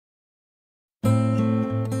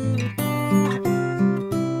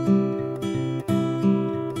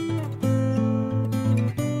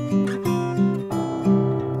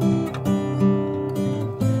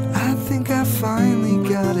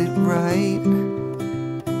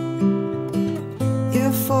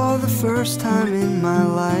the first time in my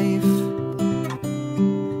life.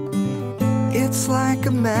 It's like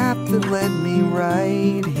a map that led me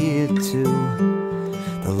right here to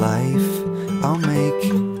the life I'll make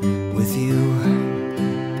with you.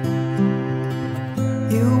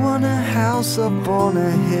 You want a house up on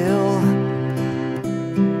a hill,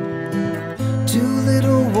 2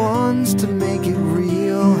 little ones to make it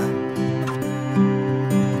real.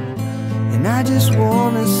 And I just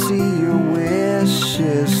wanna see your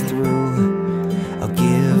wishes through. I'll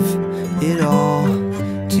give it all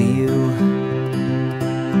to you.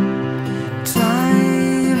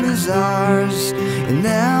 Time is ours, and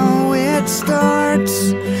now it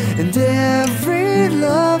starts. And every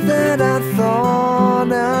love that I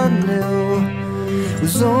thought I knew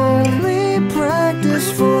was only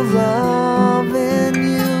practice for loving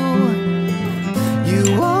you. You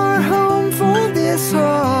are home for this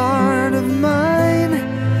heart of mine.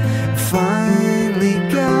 Finally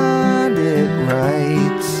got it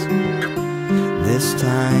right this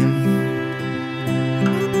time.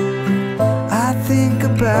 I think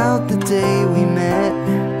about the day we met,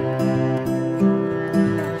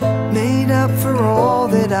 made up for all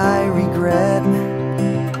that I regret.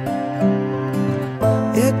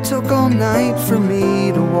 It took all night for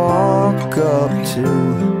me to walk up to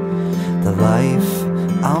the life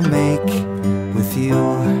I'll make with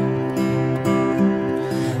you.